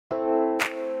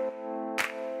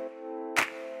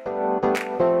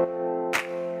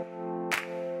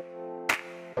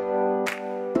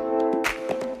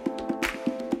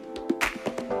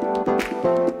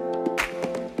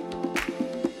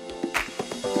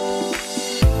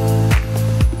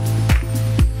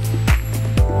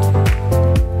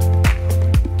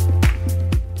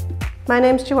My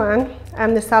name's Joanne.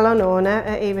 I'm the salon owner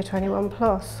at Eva 21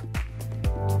 Plus.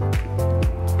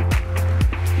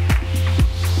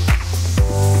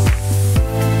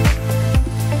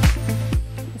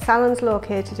 The salon's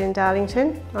located in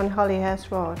Darlington on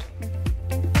Hollyhurst Road.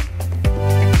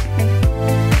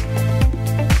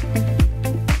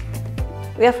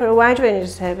 We offer a wide range of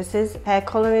services: hair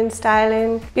colouring,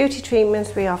 styling, beauty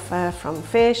treatments. We offer from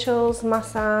facials,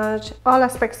 massage, all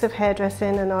aspects of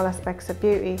hairdressing and all aspects of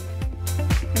beauty.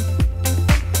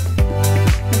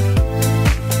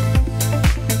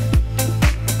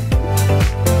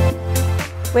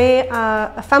 We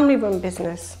are a family-run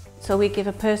business, so we give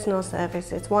a personal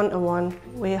service. It's one-to-one.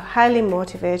 We're highly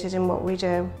motivated in what we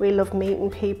do. We love meeting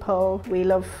people. We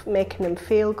love making them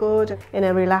feel good in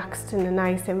a relaxed and a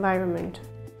nice environment.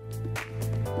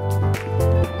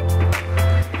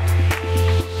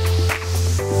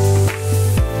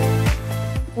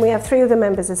 We have 3 other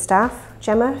members of staff.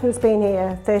 Gemma, who's been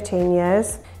here 13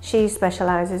 years. She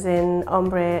specialises in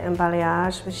ombre and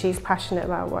balayage, but she's passionate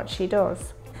about what she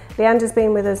does. Leandra's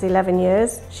been with us 11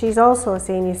 years. She's also a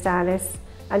senior stylist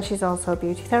and she's also a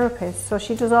beauty therapist. So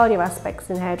she does all your aspects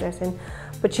in hairdressing,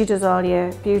 but she does all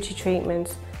your beauty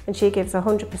treatments and she gives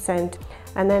 100%.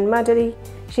 And then Maddie,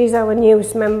 she's our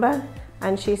newest member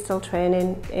and she's still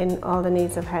training in all the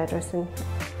needs of hairdressing.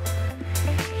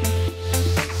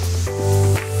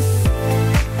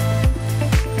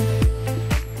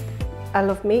 I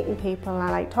love meeting people,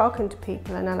 I like talking to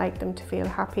people and I like them to feel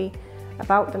happy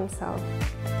about themselves.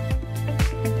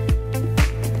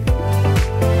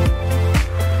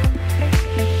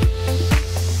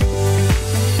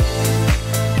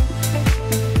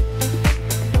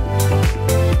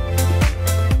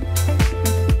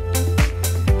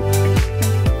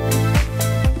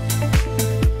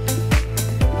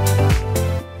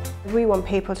 We want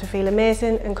people to feel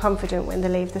amazing and confident when they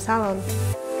leave the salon.